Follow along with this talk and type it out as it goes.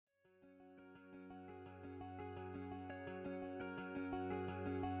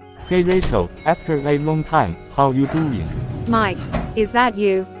Hey Rachel, after a long time, how you doing? Mike, is that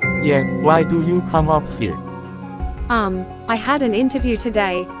you? Yeah, why do you come up here? I had an interview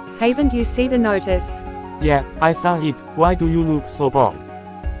today. Haven't you seen the notice? Yeah, I saw it. Why do you look so bored?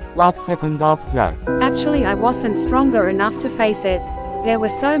 What happened up there? Actually, I wasn't stronger enough to face it. There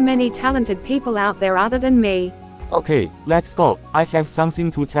were so many talented people out there other than me. Okay, let's go. I have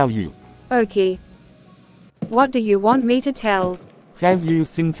something to tell you. Okay. What do you want me to tell? Have you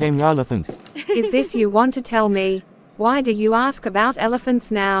seen tame elephants? Is this you want to tell me? Why do you ask about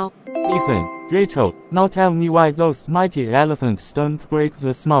elephants now? Listen, Rachel, now tell me why those mighty elephants don't break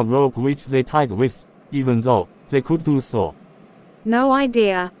the small rope which they tied with, even though they could do so. No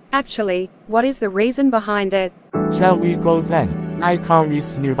idea. Actually, what is the reason behind it? Shall we go then? My car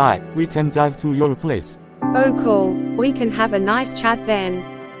is nearby. We can drive to your place. Oh cool, we can have a nice chat then.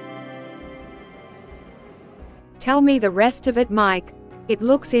 Tell me the rest of it, Mike. It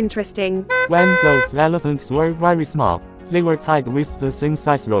looks interesting. When those elephants were very small, they were tied with the same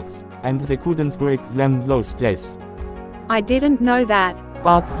size ropes, and they couldn't break them those days. I didn't know that.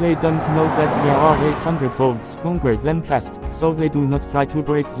 But they don't know that they are 800-fold stronger than fast, so they do not try to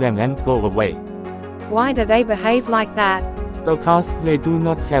break them and go away. Why do they behave like that? Because they do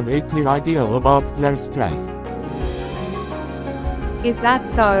not have a clear idea about their strength. Is that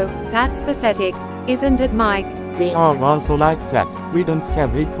so? That's pathetic, isn't it, Mike? We are also like that. We don't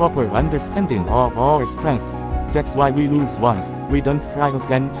have a proper understanding of our strengths. That's why we lose once. We don't try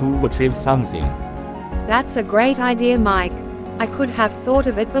again to achieve something. That's a great idea, Mike. I could have thought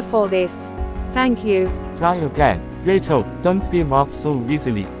of it before this. Thank you. Try again. Rachel, don't give up so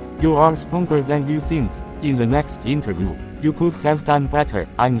easily. You are stronger than you think. In the next interview, you could have done better,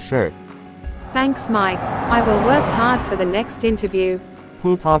 I'm sure. Thanks, Mike. I will work hard for the next interview.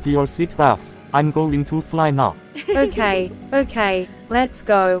 Put up your seatbelts. I'm going to fly now. Okay, let's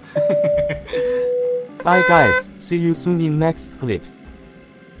go. Bye guys, see you soon in next clip.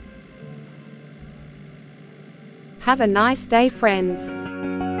 Have a nice day, friends.